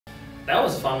That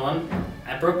was a fun one.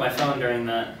 I broke my phone during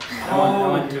that.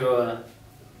 I went to a...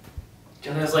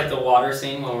 It was like the water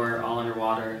scene where we're all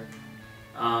underwater.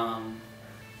 And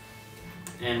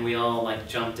we all like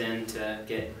jumped in to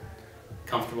get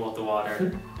comfortable with the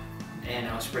water. And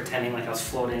I was pretending like I was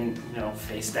floating, you know,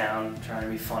 face down, trying to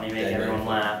be funny, make everyone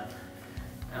laugh.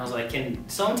 And I was like, can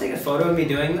someone take a photo of me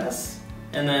doing this?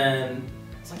 And then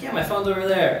it's like, yeah, my phone's over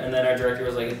there. And then our director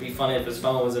was like, it'd be funny if his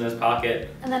phone was in his pocket.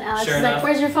 And then Alex Sure was like,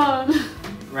 where's your phone?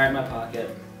 Right in my pocket.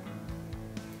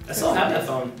 I still have that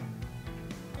phone.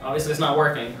 Obviously it's not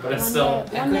working, but it's still...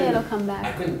 One day it'll come back.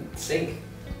 I couldn't sync.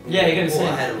 Yeah, you couldn't sync.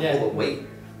 I had a whole weight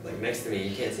like next to me.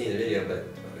 You can't see in the video, but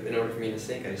in order for me to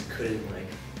sync, I just couldn't like. It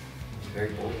was very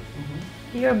buoyant.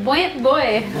 You're a buoyant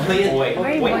boy. Buoyant boy.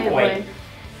 Very buoyant boy.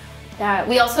 Yeah,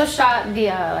 we also shot the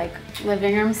like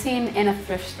living room scene in a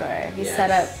thrift store. We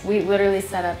set up. We literally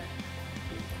set up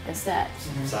the set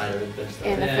Side of the thrift store.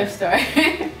 in the thrift store.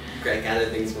 Greg gathered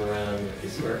things from around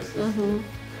this works.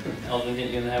 Elvin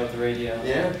hit you in the head with the radio.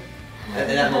 Yeah. At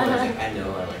that moment, I was like, I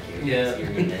know I like you. Yeah. You're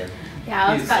me, man. Yeah,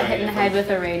 Alex got hit in the head with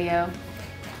a radio.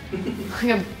 I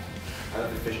have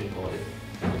the fishing pole.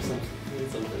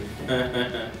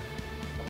 Something.